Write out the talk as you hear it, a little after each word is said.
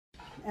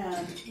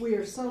And we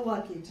are so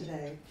lucky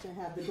today to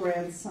have the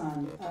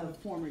grandson of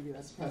former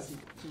U.S.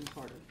 President Jimmy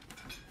Carter.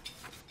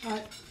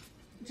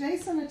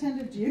 Jason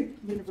attended Duke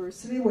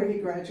University, where he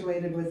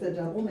graduated with a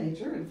double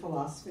major in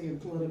philosophy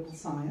and political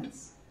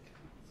science.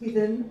 He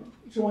then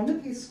joined the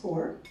Peace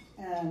Corps,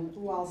 and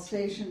while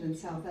stationed in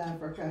South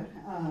Africa,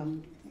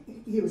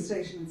 he was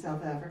stationed in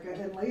South Africa,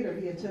 and later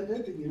he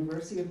attended the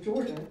University of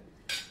Georgia,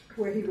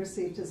 where he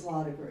received his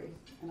law degree.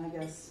 And I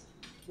guess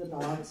the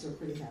dogs are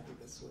pretty happy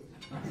this week.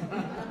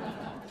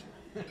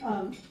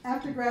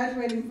 After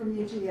graduating from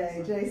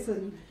UGA,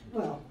 Jason,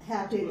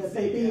 happy that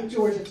they beat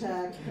Georgia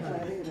Tech,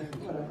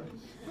 whatever.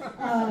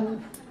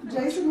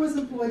 Jason was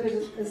employed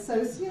as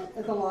associate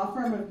at the law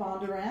firm of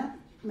Bondurant,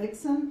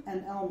 Mixon,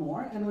 and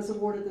Elmore, and was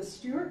awarded the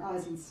Stuart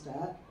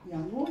Eisenstadt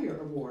Young Lawyer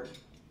Award.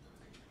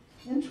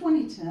 In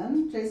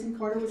 2010, Jason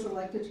Carter was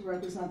elected to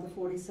represent the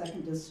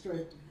 42nd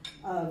District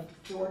of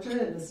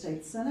Georgia in the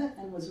state Senate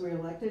and was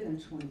reelected in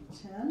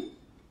 2010.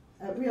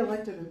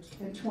 Reelected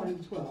in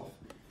 2012.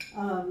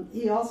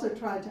 He also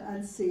tried to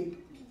unseat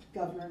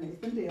Governor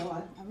Nathan Deal.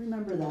 I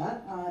remember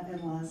that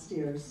in last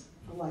year's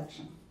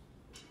election.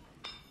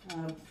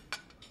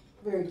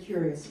 Very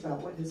curious about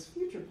what his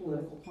future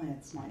political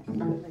plans might be,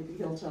 but maybe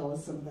he'll tell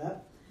us some of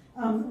that.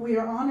 We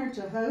are honored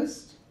to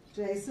host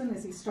Jason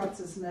as he starts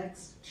his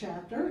next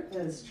chapter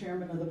as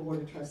chairman of the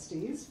Board of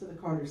Trustees for the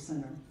Carter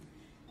Center.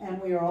 And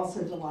we are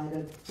also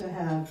delighted to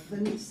have the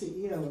new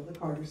CEO of the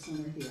Carter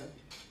Center here.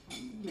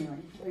 Mary,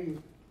 are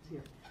you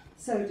here?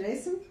 So,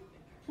 Jason,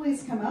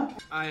 please come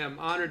up. I am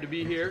honored to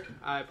be here.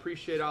 I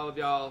appreciate all of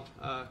y'all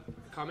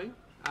coming.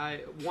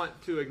 I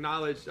want to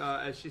acknowledge,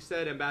 as she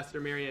said,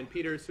 Ambassador Marianne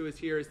Peters, who is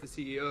here as the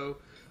CEO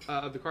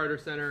of the Carter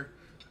Center.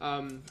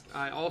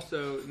 I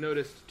also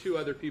noticed two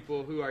other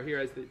people who are here.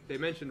 As they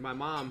mentioned, my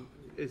mom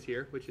is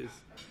here, which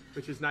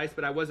is nice,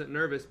 but I wasn't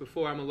nervous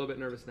before. I'm a little bit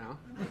nervous now.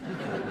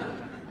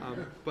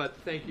 But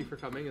thank you for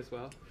coming as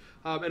well.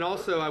 And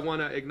also I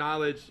want to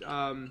acknowledge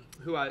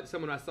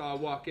someone I saw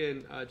walk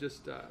in,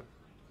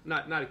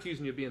 not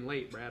accusing you of being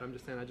late, Brad. I'm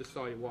just saying I just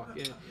saw you walk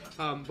in.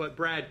 But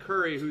Brad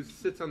Curry, who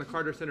sits on the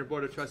Carter Center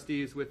Board of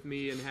Trustees with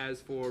me and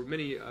has for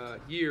many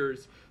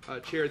years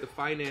chaired the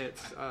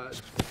finance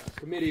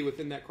committee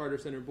within that Carter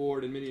Center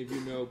board. And many of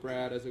you know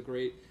Brad as a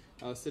great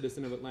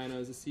citizen of Atlanta,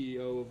 as a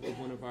CEO of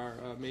one of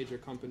our major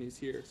companies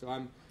here. So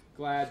I'm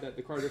glad that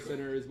the Carter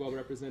Center is well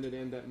represented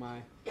and that my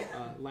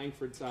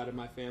Langford side of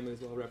my family is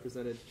well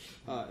represented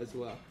as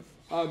well.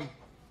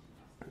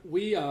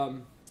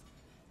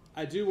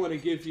 I do want to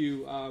give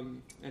you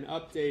an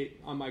update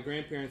on my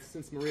grandparents.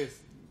 Since Maria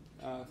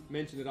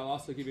mentioned it, I'll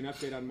also give you an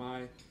update on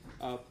my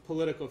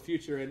political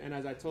future. And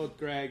as I told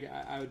Greg,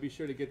 I would be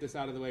sure to get this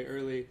out of the way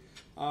early.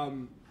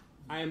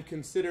 I am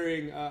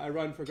considering a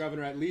run for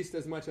governor at least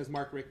as much as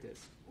Mark Richt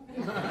is.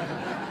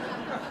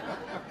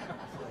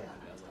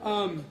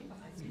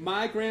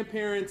 My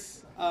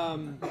grandparents are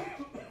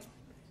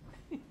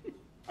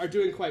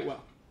doing quite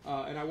well.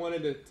 And I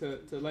wanted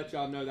to let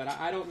y'all know that.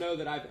 I don't know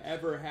that I've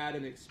ever had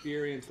an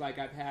experience like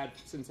I've had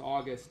since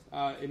August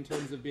in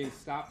terms of being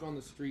stopped on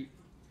the street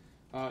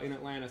in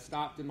Atlanta,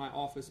 stopped in my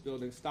office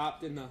building,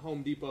 stopped in the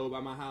Home Depot by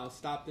my house,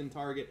 stopped in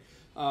Target,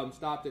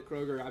 stopped at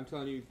Kroger. I'm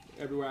telling you,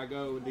 everywhere I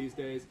go these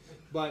days.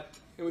 But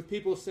with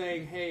people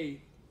saying,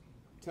 hey,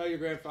 tell your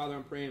grandfather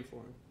I'm praying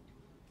for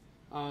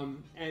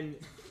him. And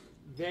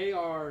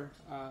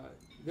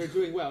they're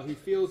doing well. He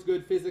feels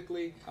good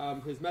physically.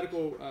 His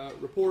medical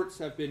reports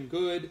have been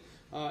good,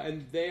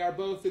 and they are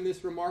both in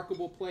this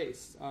remarkable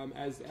place,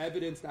 as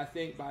evidenced, I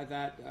think, by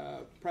that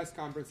press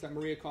conference that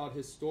Maria called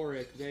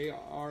historic. They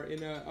are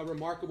in a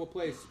remarkable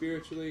place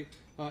spiritually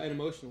and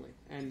emotionally,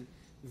 and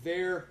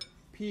their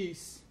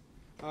peace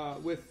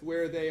with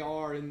where they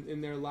are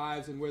in their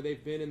lives and where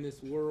they've been in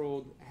this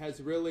world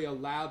has really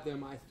allowed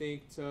them, I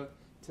think, to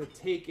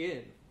take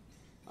in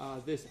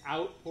this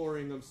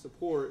outpouring of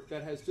support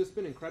that has just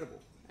been incredible.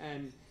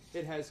 And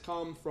it has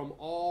come from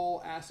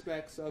all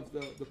aspects of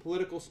the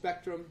political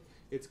spectrum.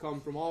 It's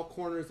come from all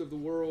corners of the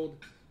world.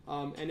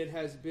 And it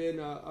has been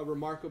a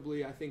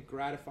remarkably, I think,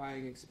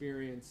 gratifying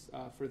experience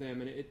for them.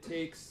 And it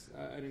takes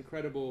an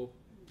incredible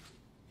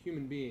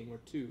human being or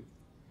two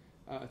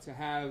to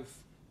have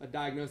a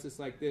diagnosis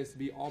like this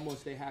be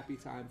almost a happy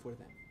time for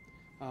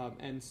them.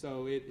 And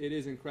so it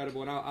is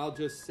incredible. And I'll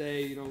just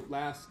say,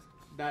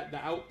 that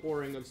the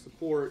outpouring of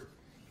support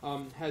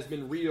has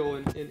been real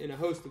in a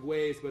host of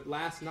ways. But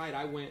last night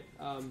I went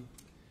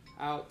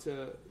out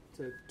to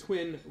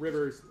Twin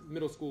Rivers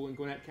Middle School in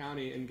Gwinnett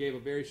County and gave a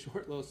very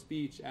short little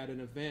speech at an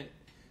event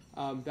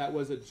that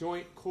was a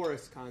joint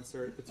chorus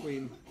concert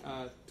between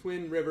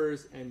Twin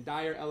Rivers and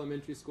Dyer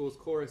Elementary School's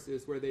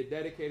choruses, where they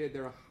dedicated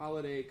their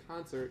holiday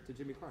concert to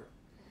Jimmy Carter.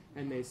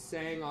 And they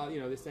sang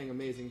they sang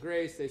Amazing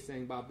Grace, they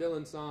sang Bob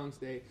Dylan songs,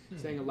 they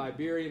sang a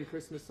Liberian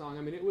Christmas song.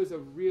 I mean, it was a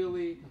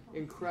really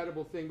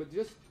incredible thing. But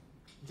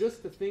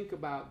just to think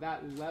about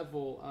that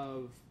level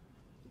of,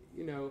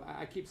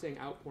 I keep saying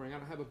outpouring, I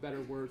don't have a better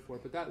word for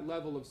it, but that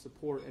level of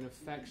support and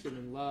affection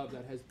and love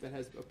that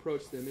has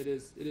approached them, it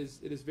is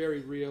very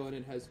real, and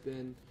it has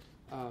been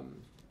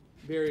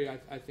very,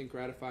 I think,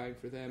 gratifying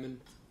for them.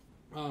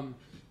 And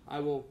I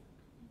will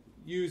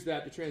use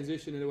that to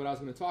transition into what I was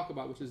going to talk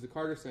about, which is the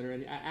Carter Center.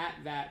 And at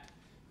that,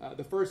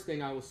 the first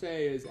thing I will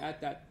say is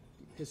at that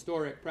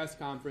historic press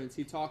conference,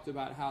 he talked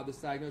about how this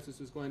diagnosis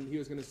he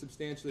was going to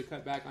substantially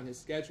cut back on his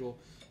schedule.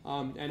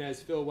 And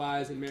as Phil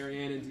Wise and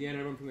Marianne and Deanna,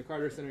 everyone from the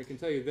Carter Center can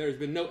tell you, there's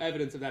been no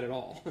evidence of that at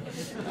all.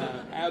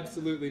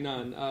 Absolutely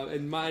none.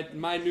 And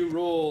my new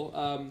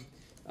role,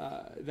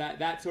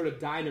 that sort of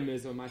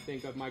dynamism, I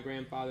think, of my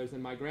grandfathers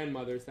and my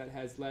grandmothers that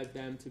has led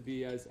them to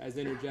be as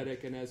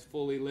energetic and as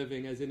fully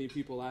living as any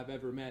people I've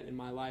ever met in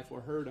my life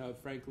or heard of,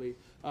 frankly,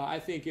 I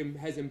think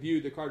has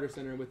imbued the Carter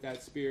Center with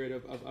that spirit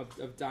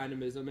of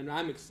dynamism. And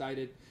I'm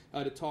excited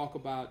to talk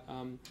about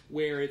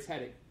where it's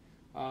heading.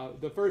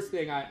 The first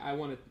thing I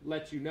want to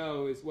let you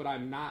know is what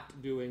I'm not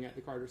doing at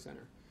the Carter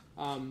Center.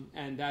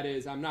 And that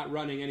is, I'm not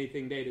running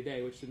anything day to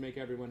day, which should make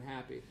everyone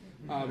happy.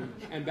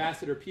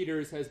 Ambassador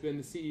Peters has been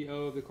the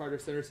CEO of the Carter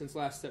Center since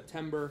last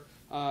September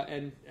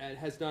and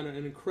has done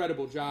an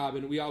incredible job.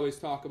 And we always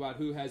talk about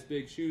who has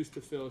big shoes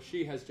to fill.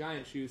 She has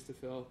giant shoes to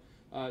fill.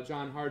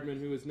 John Hardman,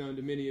 who is known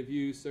to many of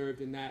you,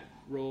 served in that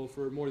role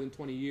for more than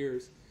 20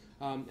 years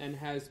and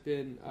has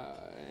been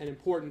an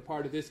important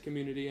part of this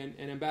community. And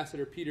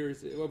Ambassador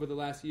Peters, over the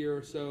last year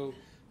or so,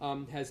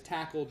 has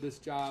tackled this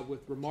job with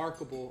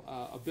remarkable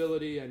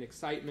ability and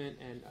excitement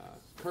and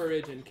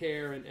courage and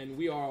care, and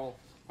we all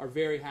are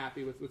very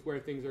happy with where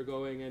things are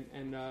going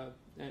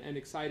and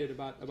excited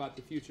about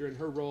the future and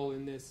her role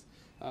in this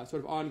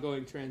sort of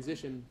ongoing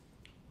transition.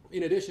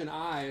 In addition,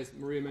 I, as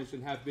Maria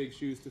mentioned, have big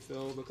shoes to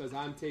fill because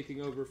I'm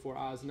taking over for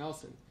Oz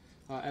Nelson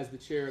as the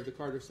chair of the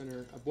Carter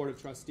Center Board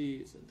of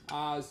Trustees. And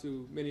Oz,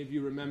 who many of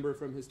you remember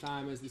from his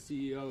time as the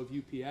CEO of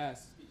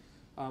UPS,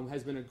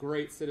 has been a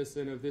great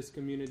citizen of this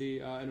community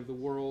and of the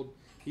world.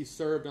 He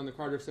served on the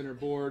Carter Center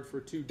board for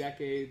 2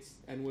 decades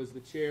and was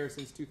the chair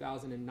since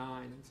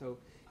 2009. And so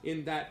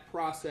in that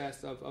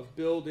process of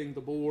building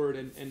the board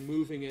and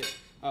moving it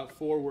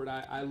forward,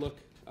 I look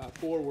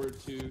forward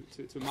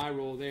to my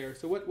role there.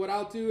 So what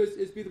I'll do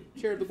is be the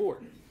chair of the board.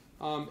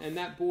 And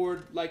that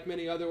board, like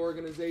many other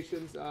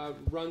organizations,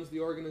 runs the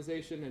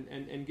organization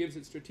and gives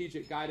it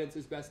strategic guidance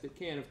as best it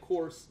can. Of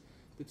course,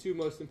 the 2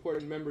 most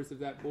important members of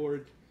that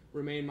board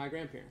remain my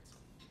grandparents.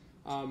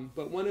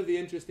 But one of the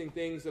interesting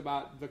things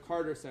about the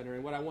Carter Center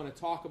and what I want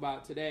to talk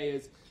about today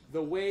is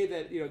the way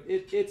that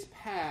its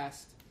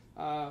past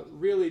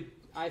really,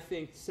 I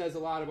think, says a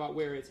lot about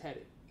where it's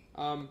headed.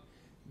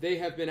 They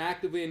have been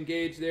actively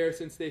engaged there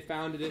since they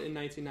founded it in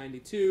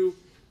 1992.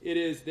 It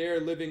is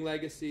their living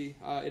legacy.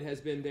 It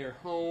has been their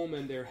home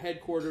and their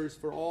headquarters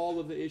for all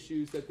of the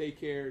issues that they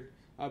cared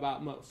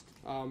about most.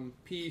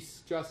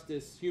 Peace,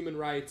 justice, human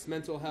rights,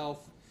 mental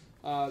health,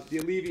 the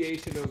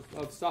alleviation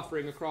of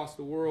suffering across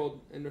the world,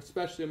 and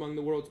especially among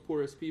the world's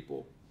poorest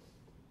people.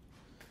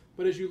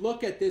 But as you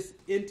look at this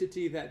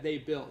entity that they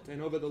built, and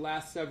over the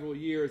last several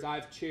years,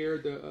 I've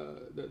chaired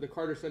the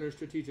Carter Center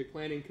Strategic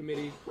Planning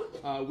Committee.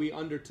 We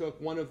undertook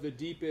one of the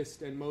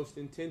deepest and most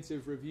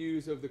intensive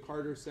reviews of the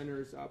Carter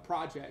Center's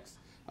projects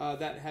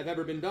that have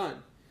ever been done.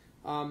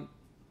 And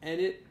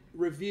it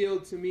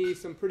revealed to me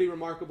some pretty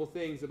remarkable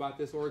things about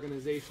this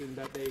organization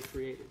that they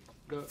created.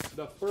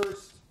 The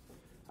first,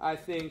 I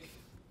think,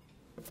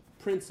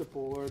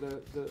 principle, or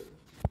the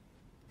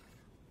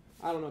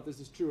I don't know if this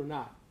is true or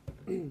not,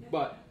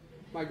 but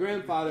my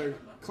grandfather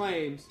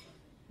claims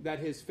that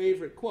his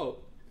favorite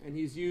quote, and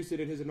he's used it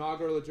in his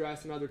inaugural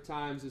address and other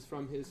times, is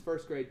from his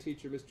first grade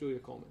teacher, Miss Julia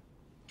Coleman.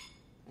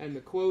 And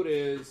the quote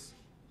is,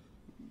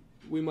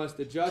 "We must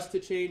adjust to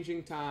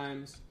changing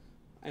times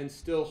and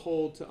still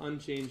hold to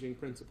unchanging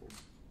principles."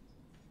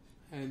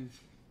 And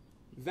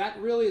that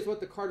really is what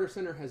the Carter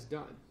Center has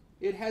done.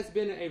 It has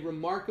been a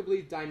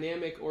remarkably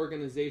dynamic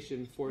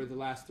organization for the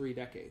last 3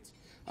 decades.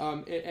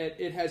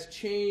 It has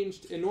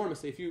changed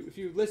enormously. If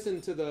you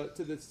listen to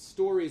the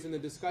stories and the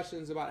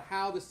discussions about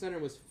how the center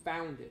was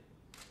founded,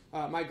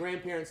 my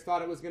grandparents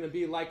thought it was going to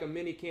be like a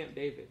mini Camp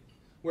David,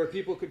 where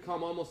people could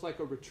come almost like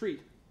a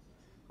retreat.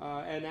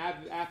 And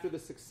after the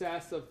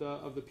success of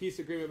the peace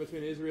agreement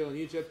between Israel and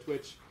Egypt,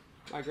 which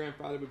my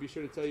grandfather would be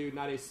sure to tell you,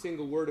 not a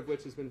single word of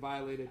which has been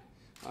violated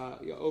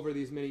over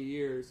these many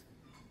years.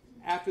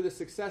 After the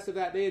success of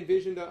that, they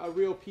envisioned a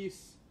real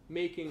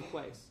peace-making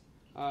place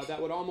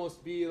that would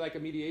almost be like a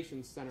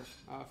mediation center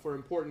for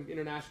important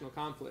international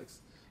conflicts.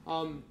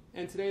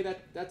 And today,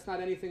 that's not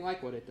anything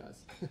like what it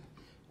does.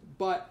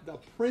 But the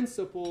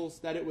principles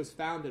that it was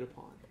founded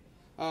upon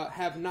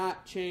have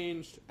not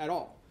changed at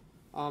all.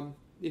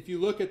 If you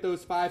look at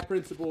those 5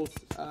 principles,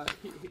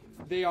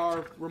 they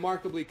are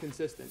remarkably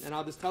consistent. And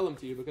I'll just tell them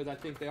to you because I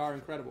think they are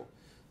incredible.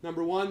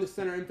 Number 1, the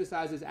center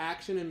emphasizes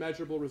action and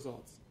measurable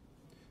results.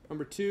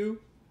 Number 2,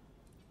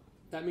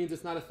 that means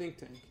it's not a think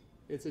tank.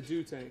 It's a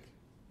do tank,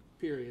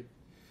 period.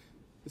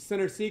 The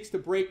center seeks to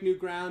break new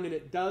ground, and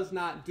it does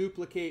not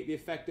duplicate the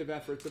effective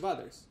efforts of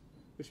others,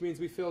 which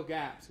means we fill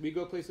gaps. We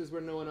go places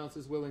where no one else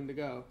is willing to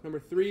go. Number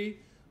 3,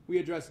 we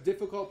address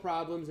difficult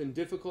problems in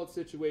difficult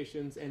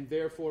situations, and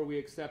therefore we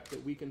accept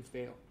that we can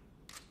fail.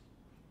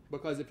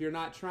 because if you're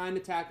not trying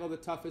to tackle the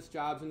toughest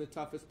jobs in the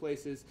toughest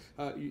places,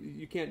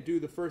 you can't do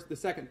the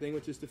second thing,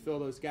 which is to fill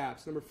those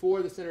gaps. Number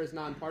 4, the center is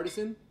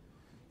nonpartisan,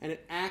 and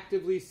it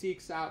actively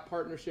seeks out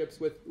partnerships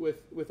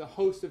with a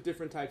host of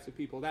different types of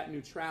people. That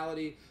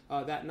neutrality,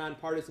 that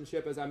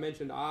nonpartisanship, as I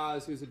mentioned,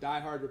 Oz, who's a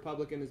diehard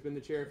Republican, has been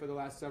the chair for the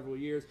last several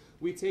years.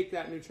 We take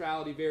that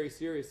neutrality very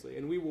seriously,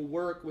 and we will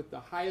work with the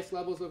highest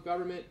levels of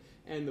government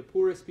and the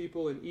poorest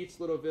people in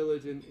each little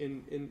village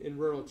in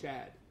rural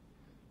Chad.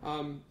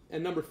 And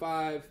number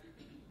 5,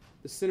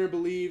 the center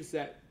believes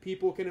that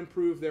people can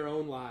improve their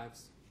own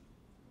lives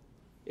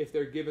if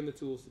they're given the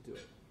tools to do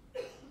it.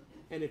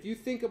 And if you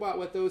think about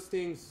what those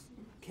things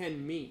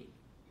can mean,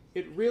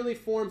 it really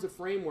forms a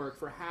framework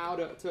for how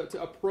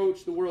to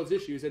approach the world's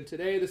issues. And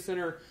today the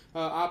center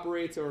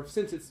operates, or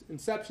since its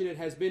inception, it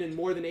has been in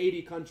more than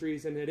 80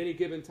 countries, and at any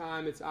given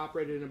time it's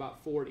operated in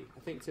about 40. I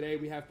think today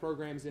we have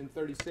programs in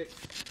 36,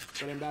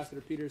 but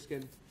Ambassador Peters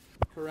can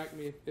correct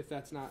me if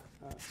that's not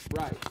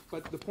right.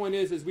 But the point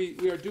is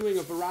we are doing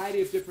a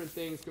variety of different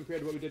things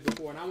compared to what we did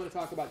before. And I want to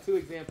talk about 2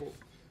 examples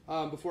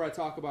before I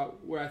talk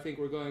about where I think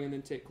we're going and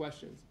then take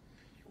questions.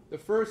 The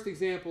first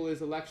example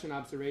is election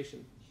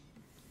observation.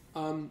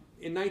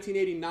 In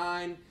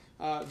 1989,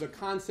 the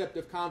concept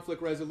of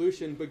conflict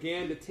resolution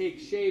began to take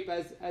shape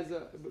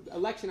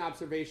election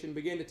observation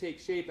began to take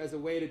shape as a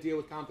way to deal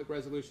with conflict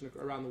resolution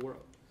around the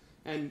world.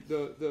 And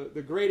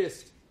the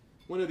greatest,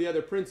 one of the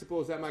other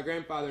principles that my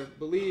grandfather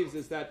believes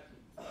is that,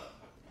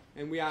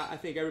 and I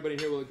think everybody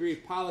here will agree,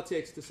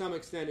 politics to some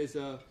extent is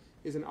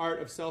an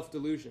art of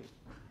self-delusion.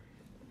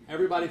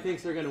 Everybody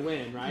thinks they're going to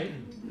win, right?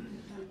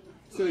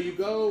 So you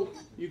go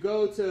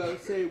to,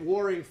 say,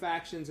 warring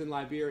factions in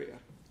Liberia,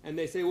 and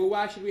they say, well,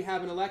 why should we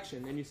have an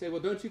election? And you say,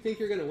 well, don't you think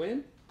you're going to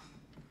win?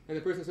 And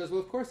the person says,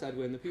 well, of course I'd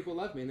win. The people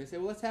love me. And they say,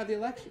 well, let's have the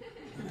election.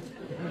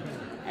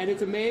 And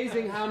it's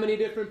amazing how many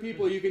different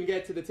people you can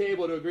get to the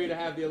table to agree to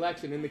have the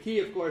election. And the key,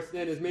 of course,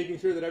 then is making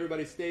sure that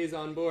everybody stays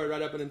on board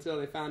right up until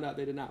they found out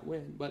they did not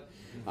win. But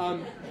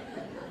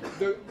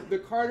the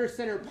Carter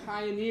Center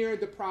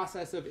pioneered the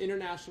process of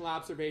international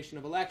observation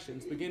of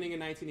elections, beginning in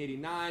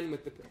 1989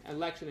 with the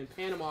election in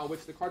Panama,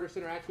 which the Carter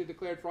Center actually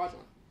declared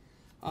fraudulent.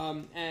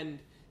 And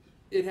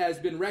it has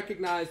been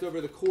recognized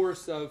over the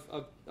course of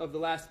the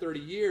last 30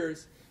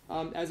 years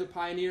as a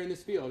pioneer in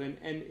this field. And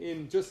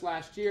in just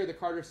last year, the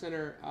Carter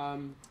Center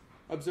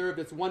observed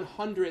its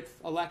 100th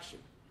election.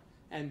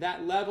 And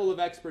that level of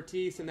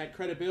expertise and that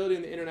credibility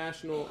in the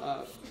international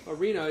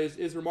arena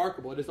is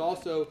remarkable. It has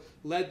also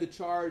led the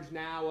charge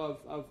now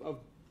of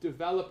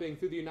developing,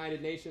 through the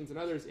United Nations and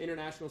others,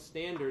 international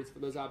standards for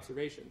those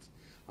observations.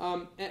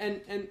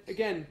 And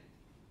again,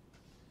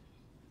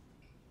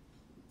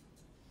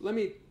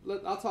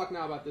 I'll talk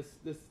now about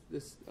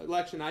this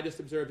election I just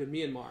observed in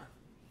Myanmar.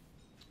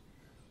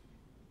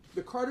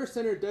 The Carter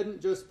Center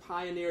didn't just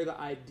pioneer the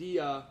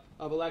idea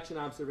of election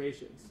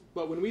observations,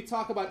 but when we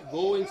talk about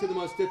going to the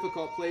most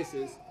difficult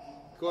places,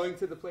 going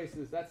to the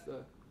places, that's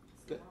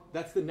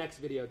the next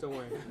video, don't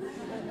worry.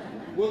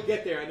 We'll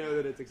get there, I know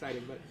that it's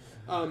exciting,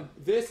 but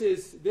this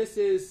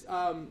is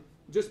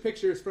just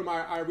pictures from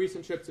our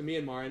recent trip to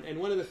Myanmar, and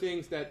one of the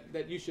things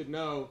that you should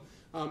know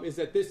is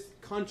that this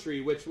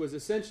country, which was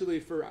essentially,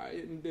 for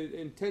the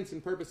intents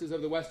and purposes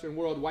of the Western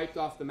world, wiped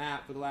off the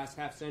map for the last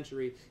half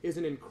century, is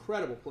an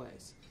incredible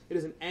place. It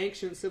is an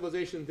ancient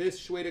civilization. This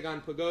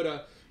Shwedagon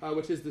Pagoda,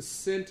 which is the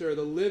center,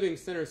 the living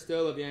center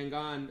still of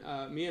Yangon,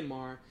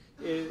 Myanmar,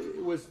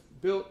 was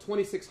built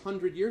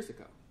 2,600 years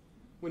ago,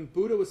 when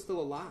Buddha was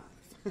still alive.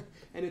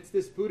 And it's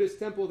this Buddhist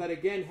temple that,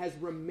 again, has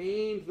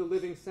remained the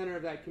living center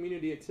of that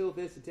community until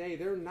this day.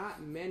 There are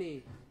not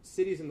many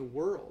cities in the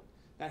world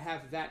that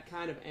have that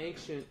kind of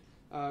ancient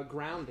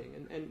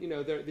grounding. And you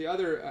know, the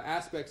other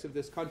aspects of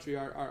this country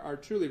are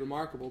truly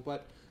remarkable.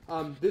 But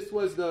this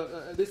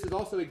is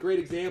also a great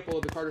example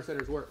of the Carter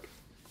Center's work.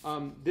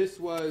 This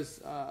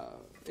was,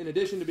 in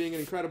addition to being an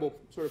incredible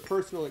sort of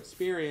personal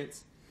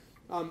experience,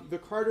 the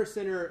Carter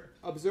Center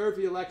observed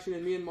the election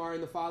in Myanmar in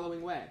the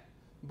following way.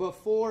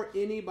 Before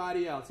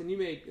anybody else, and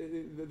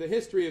the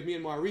history of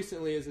Myanmar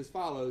recently is as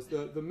follows.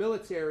 The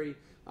military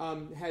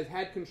has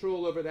had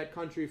control over that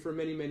country for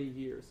many, many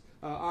years.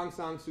 Aung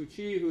San Suu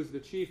Kyi, who's the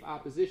chief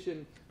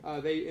opposition,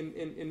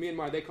 in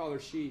Myanmar, they call her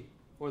she,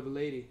 or the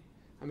lady.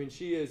 I mean,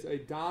 she is a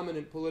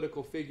dominant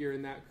political figure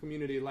in that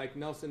community, like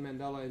Nelson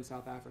Mandela in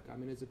South Africa. I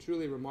mean, it's a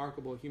truly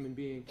remarkable human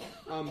being.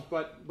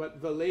 But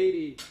the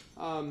lady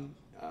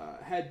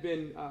had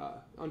been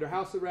under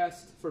house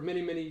arrest for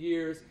many, many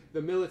years.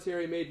 The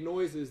military made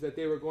noises that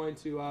they were going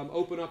to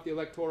open up the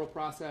electoral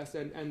process,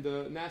 and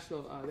the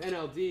national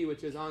NLD,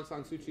 which is Aung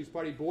San Suu Kyi's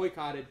party,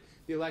 boycotted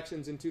the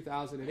elections in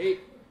 2008.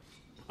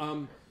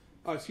 In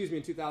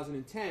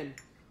 2010.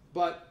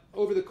 But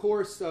over the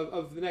course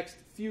of the next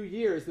few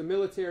years, the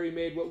military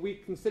made what we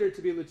considered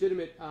to be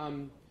legitimate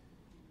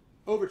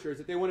overtures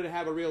that they wanted to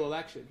have a real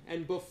election.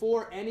 And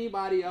before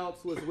anybody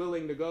else was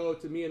willing to go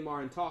to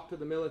Myanmar and talk to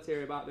the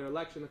military about their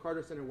election, the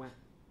Carter Center went.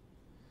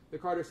 The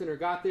Carter Center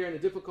got there in a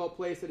difficult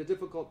place at a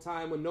difficult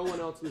time when no one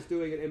else was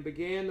doing it, and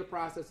began the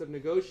process of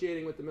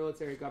negotiating with the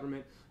military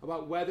government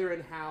about whether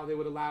and how they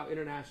would allow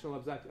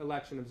international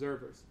election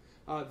observers.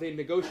 They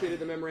negotiated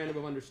the Memorandum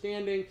of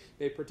Understanding.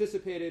 They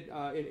participated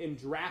in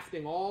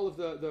drafting all of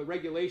the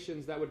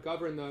regulations that would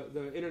govern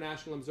the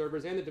international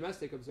observers and the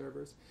domestic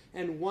observers.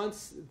 And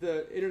once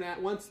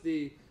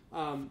the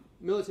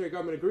military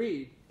government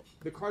agreed,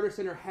 the Carter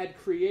Center had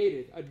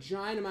created a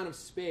giant amount of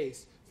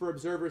space for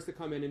observers to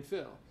come in and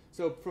fill.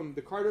 So from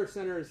the Carter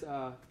Center's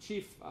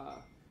chief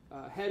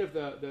head of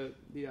the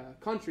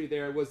country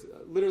there was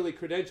literally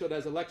credentialed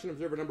as election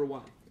observer number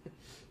 1.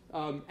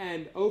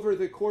 And over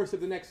the course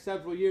of the next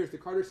several years, the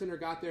Carter Center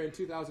got there in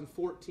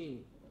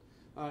 2014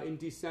 in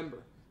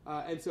December.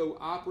 And so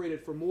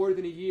operated for more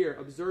than a year,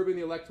 observing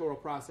the electoral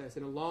process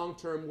in a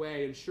long-term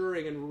way,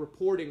 ensuring and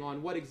reporting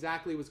on what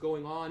exactly was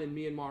going on in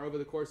Myanmar over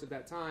the course of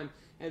that time.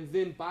 And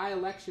then by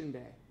Election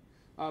Day,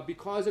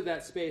 because of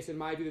that space, in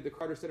my view, that the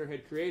Carter Center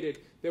had created,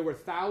 there were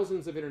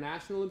thousands of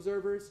international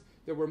observers.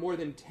 There were more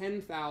than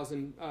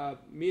 10,000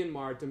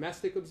 Myanmar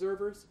domestic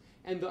observers.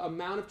 And the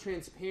amount of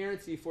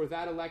transparency for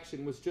that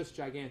election was just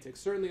gigantic,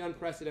 certainly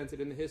unprecedented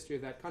in the history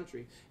of that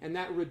country. And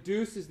that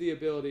reduces the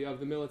ability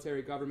of the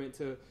military government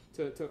to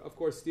of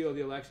course, steal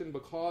the election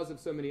because of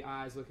so many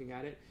eyes looking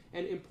at it.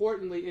 And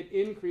importantly, it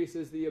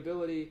increases the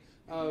ability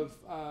of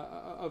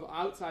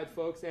outside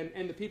folks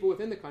and the people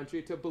within the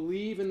country to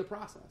believe in the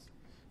process.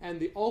 And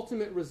the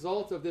ultimate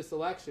result of this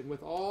election,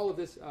 with all of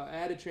this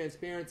added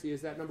transparency,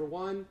 is that, number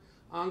one,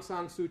 Aung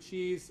San Suu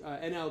Kyi's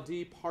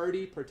NLD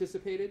party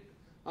participated.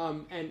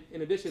 And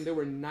in addition, there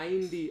were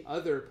 90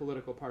 other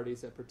political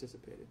parties that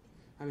participated.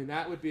 I mean,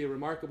 that would be a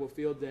remarkable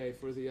field day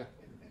for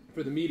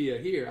the media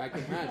here, I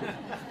can imagine.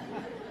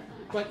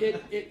 But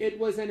it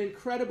was an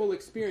incredible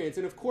experience.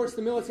 And of course,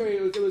 the military,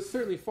 it was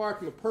certainly far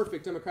from a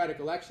perfect democratic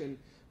election.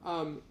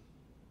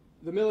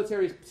 The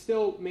military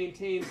still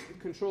maintained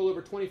control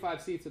over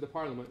 25 seats of the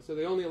parliament, so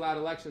they only allowed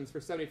elections for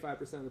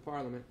 75% of the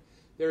parliament.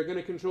 They were going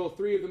to control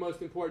 3 of the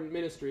most important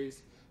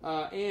ministries,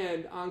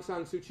 and Aung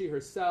San Suu Kyi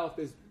herself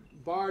is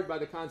barred by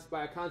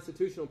a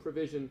constitutional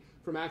provision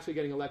from actually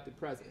getting elected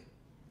president.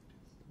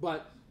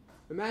 But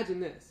imagine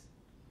this.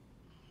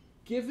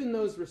 Given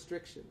those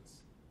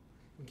restrictions,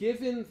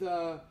 given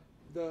the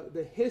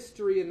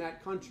history in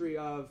that country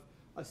of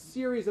a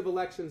series of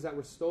elections that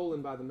were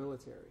stolen by the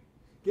military,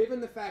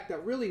 given the fact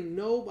that really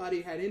nobody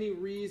had any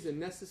reason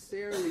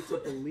necessarily to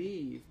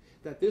believe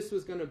that this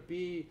was going to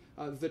be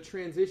the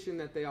transition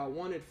that they all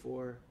wanted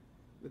for,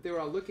 that they were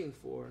all looking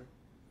for,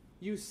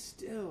 you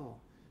still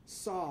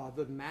saw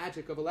the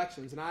magic of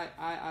elections. And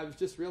I was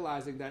just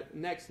realizing that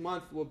next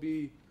month will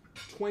be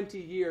 20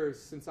 years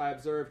since I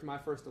observed my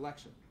first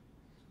election.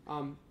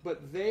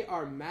 But they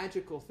are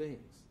magical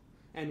things.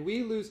 And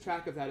we lose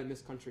track of that in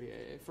this country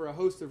for a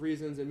host of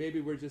reasons, and maybe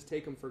we just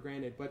take them for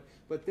granted.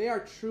 But they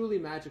are truly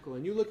magical.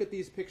 And you look at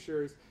these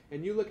pictures,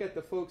 and you look at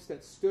the folks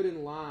that stood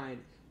in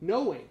line,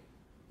 knowing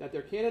that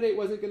their candidate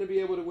wasn't going to be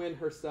able to win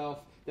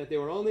herself, that they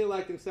were only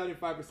electing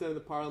 75% of the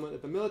parliament,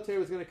 that the military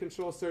was going to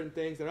control certain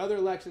things, that other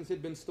elections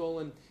had been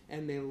stolen,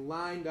 and they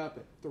lined up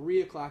at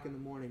 3 o'clock in the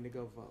morning to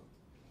go vote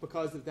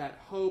because of that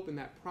hope and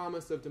that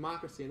promise of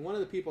democracy. And one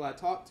of the people I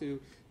talked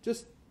to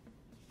just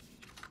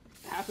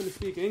happened to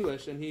speak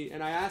English,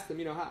 and I asked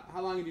him,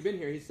 how long have you been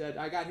here? He said,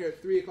 I got here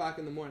at 3 o'clock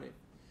in the morning.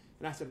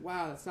 And I said,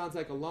 wow, that sounds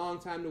like a long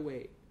time to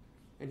wait.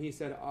 And he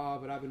said,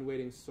 but I've been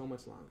waiting so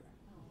much longer.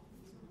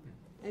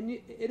 And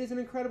it is an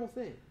incredible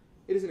thing.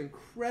 It is an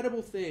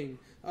incredible thing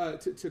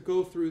to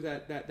go through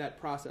that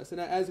process.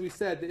 And as we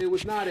said, it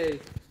was not a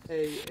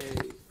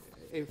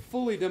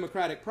fully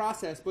democratic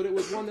process, but it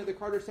was one that the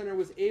Carter Center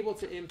was able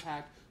to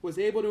impact, was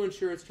able to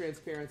ensure its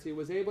transparency,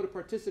 was able to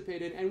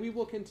participate in, and we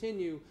will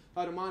continue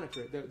to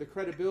monitor it. The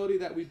credibility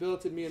that we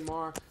built in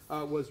Myanmar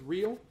was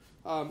real.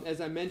 As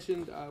I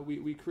mentioned,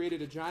 we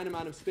created a giant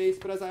amount of space,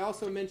 but as I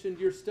also mentioned,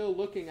 you're still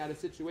looking at a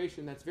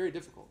situation that's very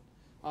difficult.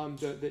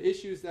 The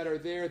issues that are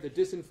there, the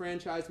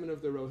disenfranchisement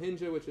of the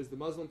Rohingya, which is the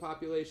Muslim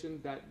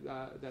population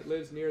that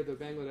lives near the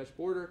Bangladesh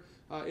border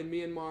in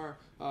Myanmar,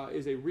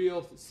 is a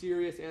real,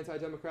 serious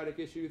anti-democratic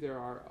issue. There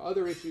are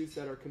other issues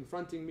that are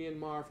confronting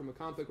Myanmar from a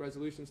conflict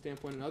resolution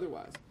standpoint and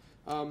otherwise.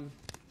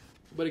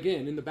 But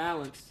again, in the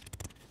balance,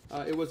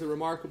 it was a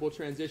remarkable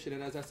transition,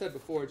 and as I said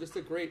before, just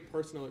a great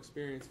personal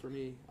experience for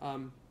me.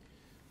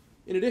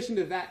 In addition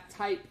to that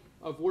type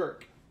of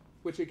work,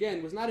 which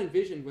again was not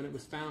envisioned when it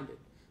was founded,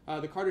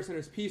 the Carter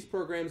Center's peace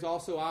programs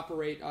also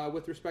operate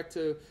with respect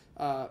to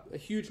a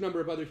huge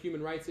number of other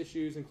human rights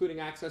issues, including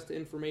access to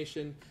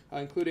information,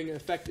 including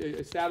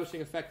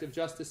establishing effective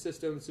justice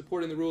systems,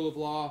 supporting the rule of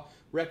law,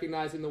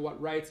 recognizing the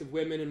rights of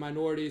women and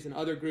minorities and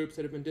other groups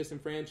that have been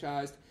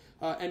disenfranchised.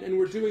 And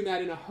we're doing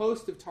that in a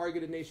host of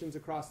targeted nations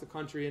across the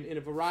country in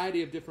a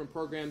variety of different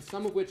programs,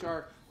 some of which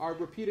are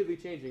repeatedly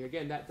changing.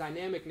 Again, that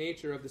dynamic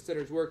nature of the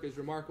center's work is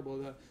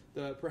remarkable.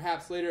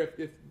 Perhaps later,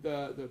 if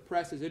the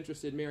press is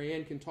interested,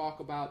 Marianne can talk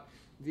about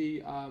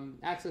the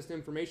Access to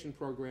Information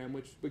program,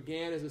 which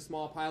began as a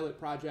small pilot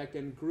project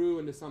and grew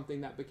into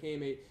something that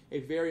became a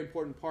very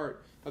important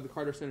part of the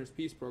Carter Center's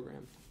peace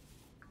program.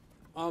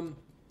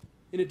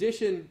 In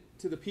addition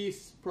to the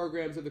peace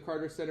programs of the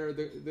Carter Center,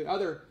 the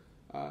other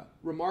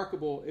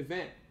remarkable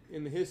event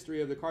in the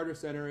history of the Carter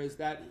Center is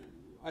that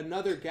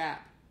another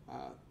gap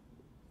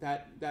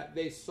that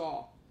they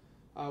saw.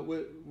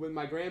 When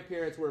my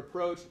grandparents were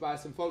approached by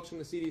some folks from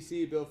the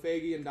CDC, Bill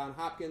Foege and Don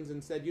Hopkins,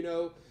 and said, you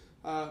know,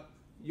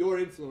 your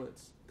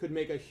influence could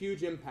make a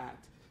huge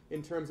impact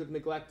in terms of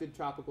neglected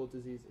tropical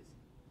diseases.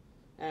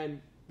 And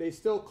they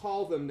still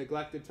call them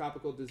neglected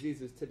tropical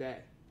diseases today,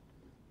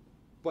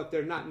 but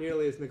they're not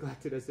nearly as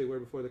neglected as they were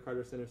before the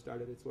Carter Center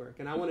started its work.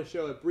 And I want to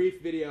show a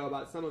brief video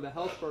about some of the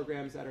health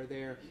programs that are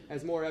there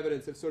as more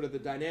evidence of sort of the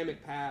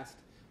dynamic past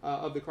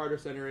of the Carter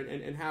Center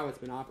and how it's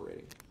been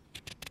operating.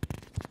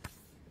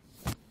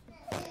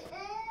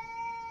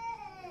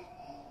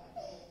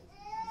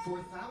 For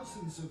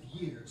thousands of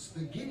years,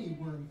 the guinea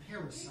worm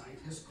parasite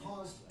has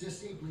caused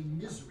disabling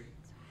misery.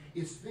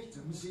 Its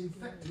victims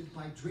infected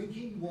by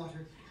drinking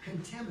water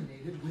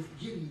contaminated with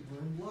guinea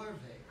worm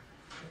larvae.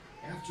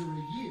 After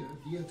a year,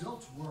 the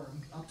adult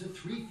worm, up to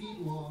 3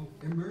 feet long,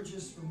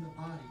 emerges from the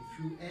body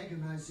through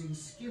agonizing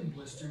skin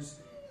blisters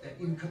that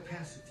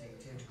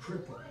incapacitate and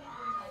cripple.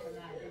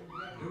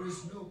 There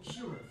is no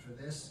cure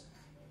for this,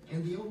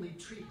 and the only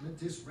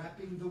treatment is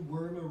wrapping the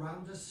worm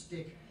around a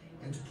stick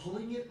and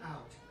pulling it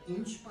out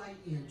inch by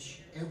inch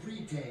every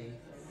day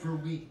for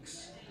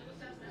weeks.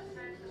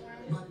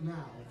 But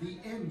now, the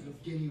end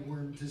of guinea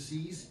worm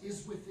disease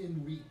is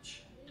within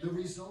reach, the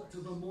result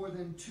of a more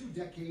than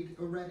 2-decade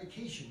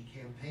eradication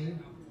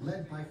campaign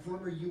led by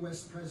former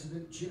U.S.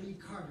 President Jimmy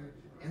Carter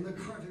and the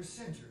Carter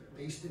Center,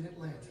 based in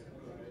Atlanta.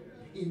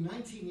 In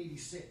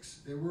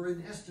 1986, there were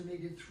an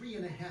estimated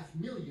 3.5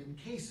 million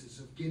cases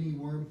of guinea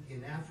worm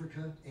in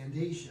Africa and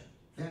Asia.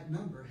 That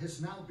number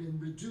has now been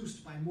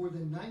reduced by more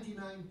than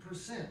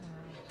 99%.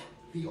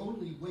 The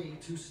only way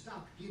to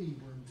stop guinea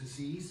worm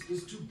disease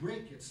is to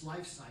break its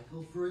life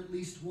cycle for at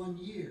least 1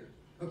 year.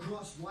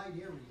 Across wide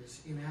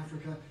areas in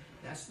Africa,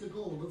 that's the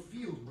goal of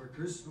field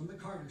workers from the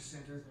Carter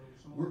Center,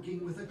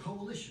 working with a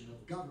coalition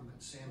of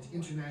governments and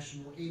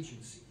international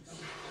agencies.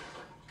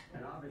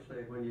 And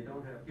obviously, when you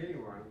don't have guinea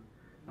worm,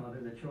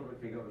 then the children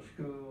can go to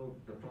school,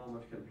 the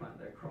farmers can plant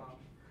their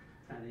crops,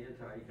 and the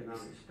entire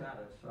economic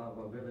status of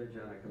a village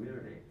and a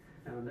community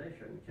and a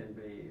nation can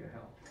be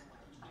helped.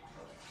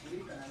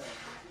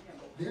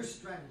 Their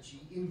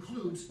strategy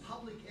includes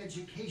public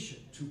education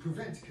to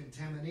prevent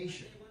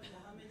contamination,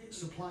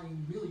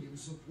 supplying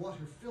millions of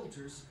water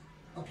filters,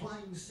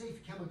 applying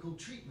safe chemical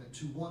treatment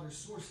to water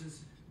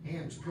sources,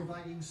 and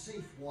providing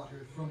safe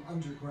water from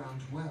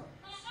underground wells.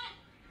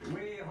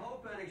 We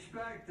hope and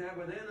expect that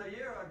within a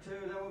year or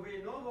two there will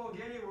be no more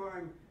guinea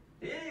worm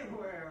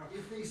anywhere.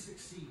 If they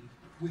succeed,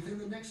 within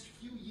the next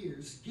few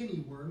years,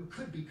 guinea worm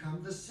could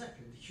become the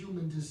second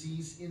human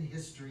disease in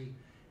history,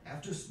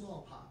 after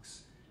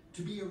smallpox,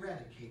 to be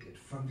eradicated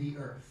from the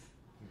earth.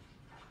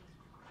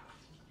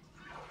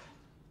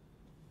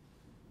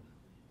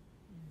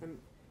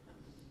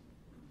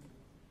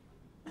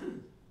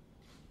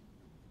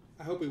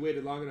 I hope we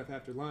waited long enough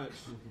after lunch.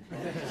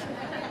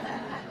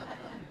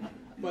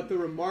 But the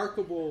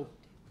remarkable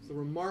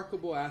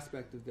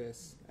aspect of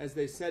this, as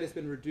they said, it's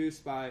been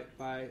reduced by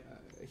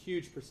a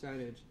huge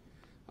percentage.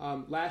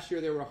 Last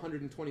year there were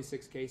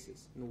 126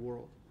 cases in the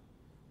world.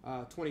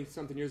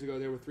 20-something years ago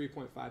there were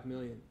 3.5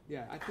 million.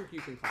 Yeah, I think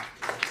you can clap.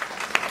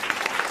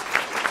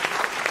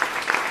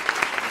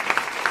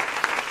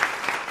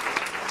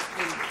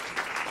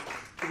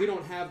 And we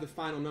don't have the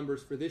final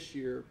numbers for this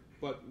year,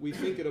 but we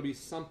think it'll be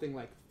something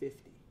like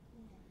 50.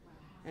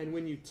 And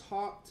when you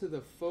talk to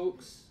the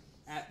folks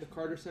at the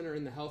Carter Center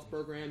in the health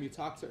program, you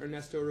talk to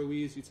Ernesto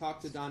Ruiz, you talk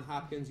to Don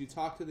Hopkins, you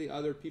talk to the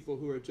other people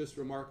who are just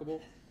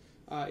remarkable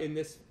in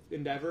this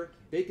endeavor,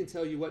 they can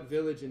tell you what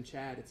village in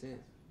Chad it's in.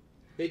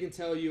 They can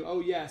tell you, oh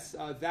yes,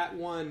 that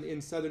one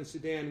in southern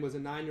Sudan was a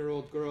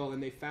 9-year-old girl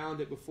and they found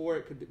it before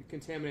it could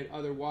contaminate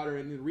other water,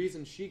 and the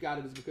reason she got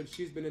it is because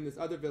she's been in this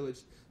other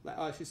village.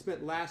 She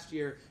spent last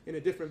year in a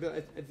different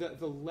village.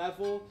 The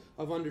level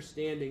of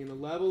understanding and the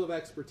level of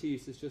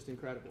expertise is just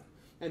incredible.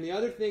 And the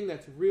other thing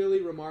that's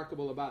really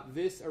remarkable about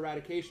this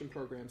eradication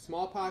program,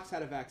 smallpox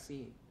had a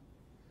vaccine.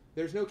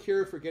 There's no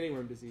cure for guinea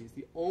worm disease.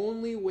 The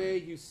only way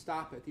you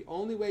stop it, the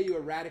only way you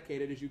eradicate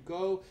it is you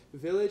go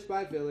village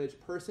by village,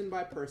 person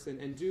by person,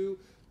 and do,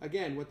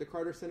 again, what the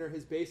Carter Center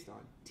is based on.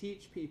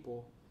 Teach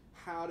people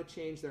how to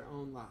change their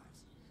own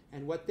lives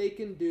and what they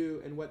can do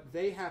and what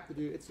they have to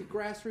do. It's a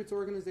grassroots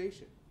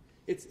organization.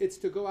 It's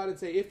to go out and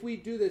say, if we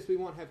do this, we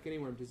won't have guinea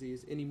worm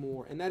disease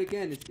anymore. And that,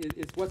 again,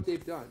 is what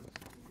they've done.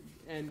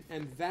 And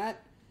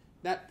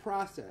that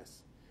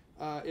process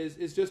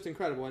is just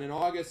incredible. And in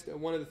August,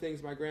 one of the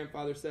things my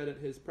grandfather said at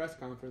his press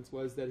conference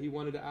was that he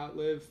wanted to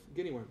outlive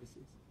guinea worm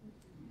disease.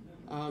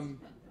 And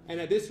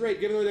at this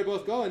rate, given where they're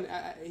both going,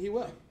 he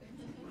will.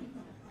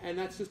 And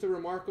that's just a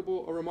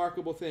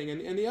remarkable thing.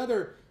 And the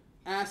other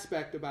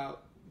aspect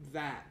about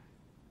that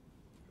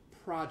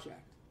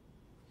project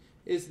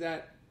is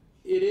that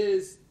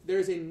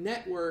there's a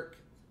network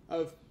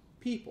of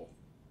people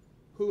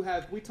who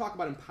we talk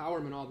about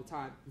empowerment all the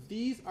time.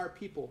 These are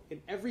people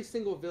in every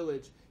single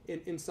village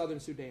in southern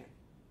Sudan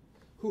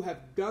who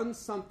have done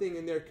something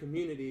in their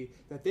community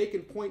that they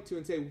can point to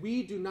and say,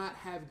 we do not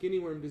have guinea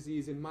worm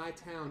disease in my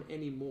town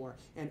anymore,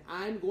 and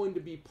I'm going to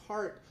be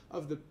part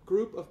of the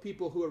group of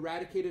people who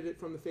eradicated it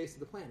from the face of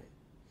the planet.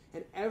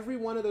 And every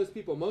one of those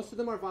people, most of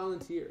them are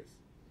volunteers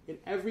in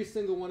every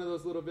single one of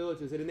those little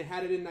villages. And they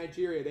had it in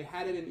Nigeria, they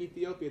had it in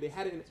Ethiopia, they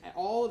had it in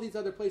all of these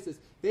other places.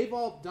 They've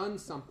all done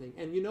something.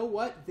 And you know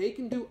what? They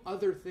can do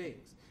other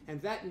things.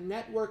 And that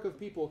network of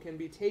people can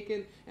be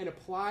taken and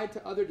applied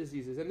to other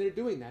diseases. And they're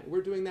doing that.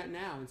 We're doing that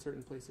now in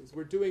certain places.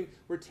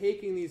 We're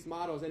taking these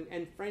models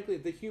and frankly,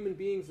 the human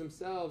beings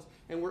themselves,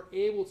 and we're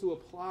able to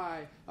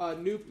apply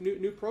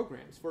new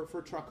programs for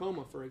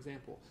trachoma, for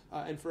example,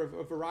 and for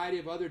a variety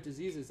of other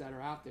diseases that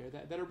are out there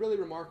that are really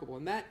remarkable.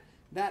 And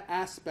that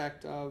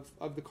aspect of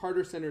the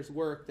Carter Center's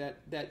work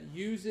that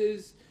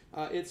uses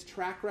its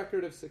track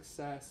record of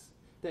success,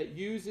 that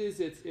uses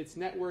its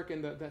network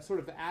and the sort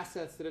of the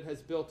assets that it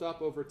has built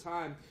up over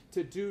time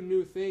to do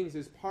new things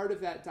is part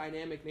of that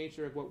dynamic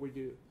nature of what we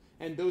do.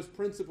 And those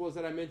principles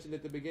that I mentioned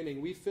at the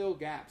beginning, we fill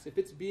gaps. If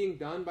it's being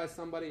done by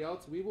somebody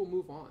else, we will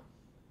move on.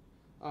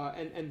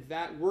 And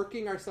that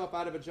working ourselves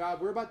out of a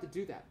job, we're about to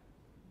do that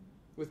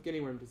with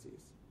guinea worm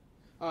disease.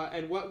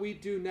 And what we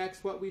do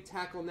next, what we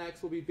tackle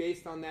next, will be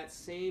based on that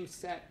same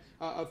set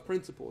of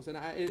principles. And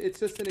it's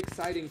just an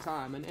exciting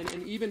time.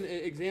 And even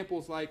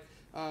examples like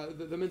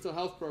the mental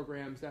health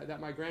programs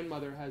that my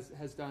grandmother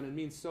has done and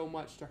means so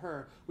much to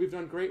her. We've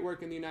done great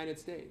work in the United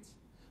States.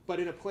 But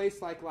in a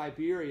place like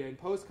Liberia, in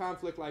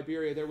post-conflict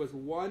Liberia, there was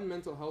one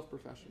mental health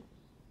professional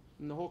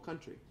in the whole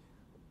country.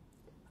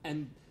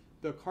 And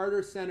the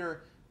Carter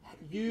Center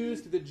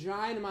used the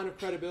giant amount of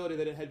credibility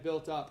that it had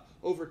built up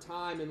over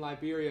time in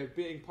Liberia,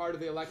 being part of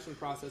the election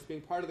process,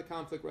 being part of the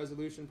conflict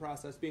resolution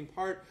process, being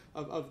part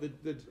of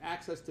the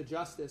access to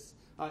justice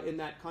in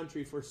that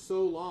country for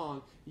so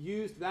long,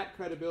 used that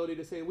credibility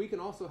to say, we can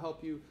also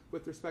help you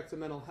with respect to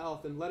mental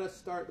health, and let us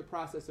start the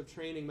process of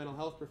training mental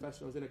health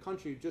professionals in a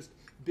country just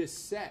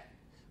beset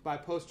by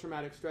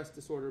post-traumatic stress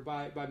disorder,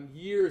 by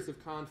years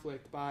of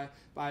conflict, by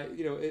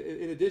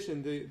in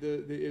addition,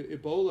 the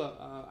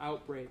Ebola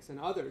outbreaks and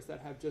others that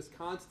have just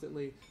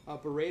constantly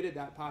berated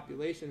that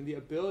population. The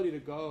ability to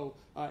go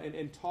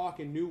and talk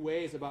in new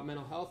ways about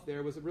mental health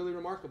there was a really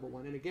remarkable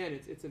one. And again,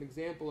 it's an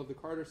example of the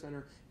Carter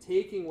Center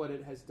taking what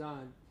it has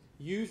done,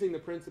 using the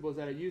principles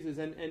that it uses,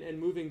 and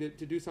moving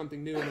to do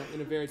something new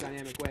in a very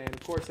dynamic way. And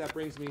of course, that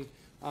brings me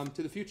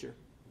to the future.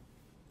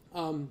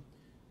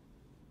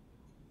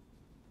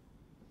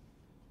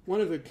 One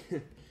of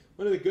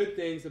the good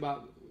things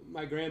about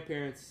my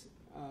grandparents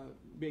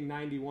being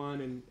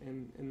 91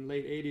 and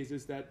late 80s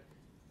is that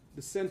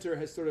the center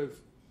has sort of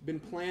been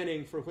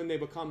planning for when they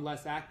become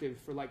less active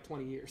for like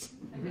 20 years,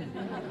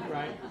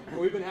 right? And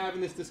we've been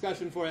having this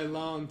discussion for a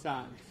long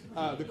time.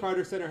 The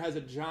Carter Center has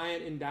a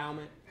giant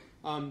endowment.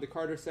 The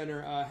Carter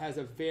Center has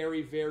a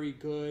very, very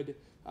good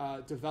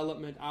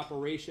development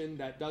operation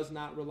that does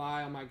not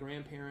rely on my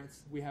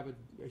grandparents. We have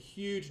a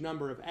huge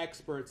number of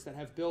experts that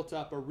have built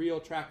up a real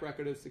track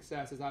record of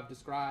success, as I've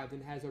described,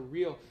 and has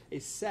a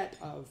set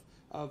of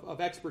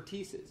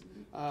expertises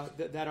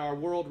that are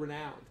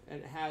world-renowned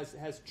and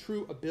has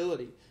true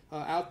ability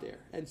out there.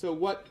 And so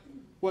what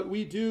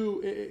we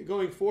do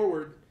going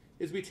forward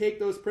is we take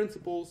those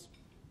principles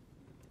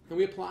and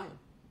we apply them.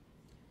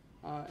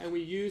 And we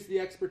use the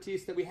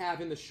expertise that we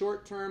have in the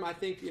short term. I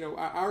think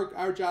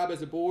our job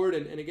as a board,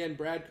 and again,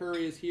 Brad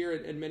Curry is here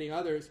and many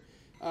others,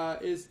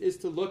 is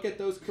to look at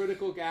those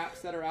critical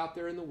gaps that are out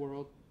there in the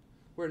world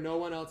where no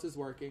one else is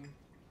working.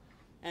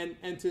 And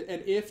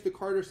if the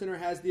Carter Center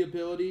has the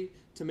ability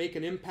to make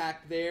an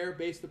impact there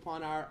based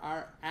upon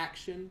our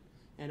action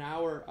and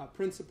our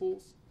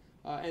principles,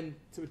 and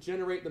to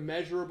generate the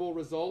measurable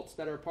results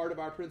that are part of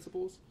our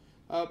principles,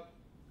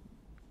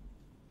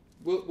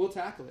 we'll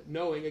tackle it,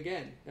 knowing,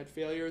 again, that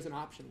failure is an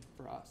option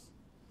for us.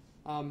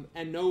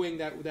 And knowing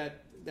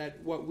that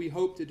what we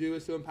hope to do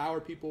is to empower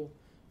people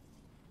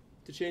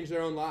to change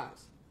their own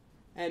lives.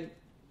 And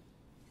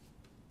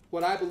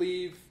what I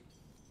believe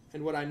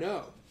and what I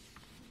know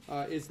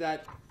is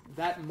that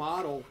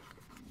model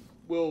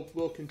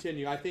will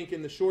continue. I think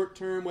in the short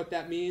term, what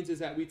that means is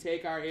that we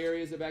take our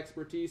areas of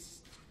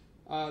expertise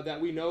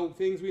that we know,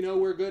 things we know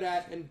we're good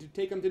at, and to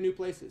take them to new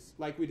places,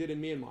 like we did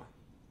in Myanmar.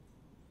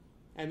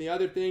 And the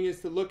other thing is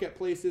to look at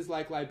places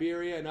like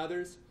Liberia and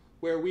others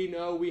where we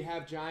know we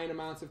have giant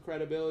amounts of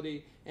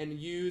credibility and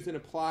use and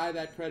apply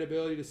that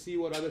credibility to see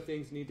what other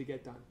things need to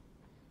get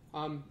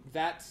done.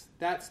 That's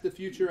the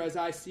future as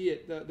I see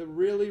it. The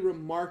really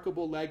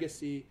remarkable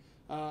legacy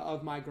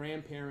of my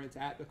grandparents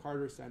at the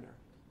Carter Center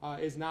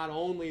is not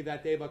only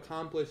that they've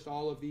accomplished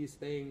all of these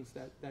things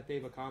that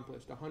they've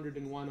accomplished,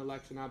 101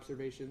 election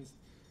observations,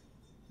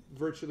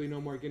 virtually no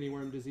more guinea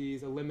worm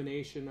disease,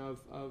 elimination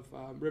of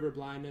river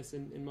blindness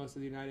in most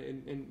of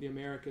in the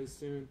Americas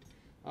soon.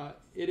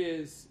 It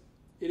is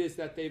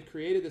that they've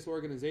created this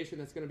organization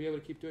that's going to be able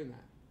to keep doing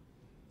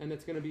that. and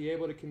that's going to be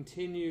able to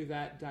continue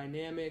that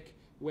dynamic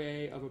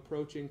way of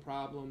approaching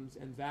problems,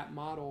 and that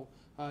model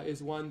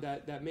is one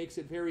that makes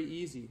it very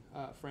easy,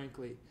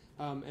 frankly,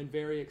 and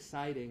very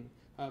exciting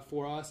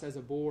for us as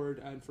a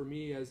board and for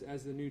me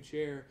as the new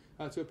chair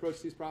to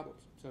approach these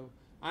problems. So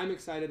I'm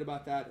excited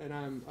about that, and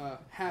I'm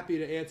happy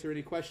to answer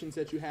any questions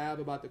that you have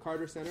about the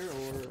Carter Center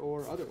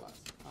or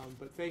otherwise.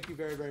 But thank you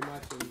very, very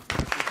much. And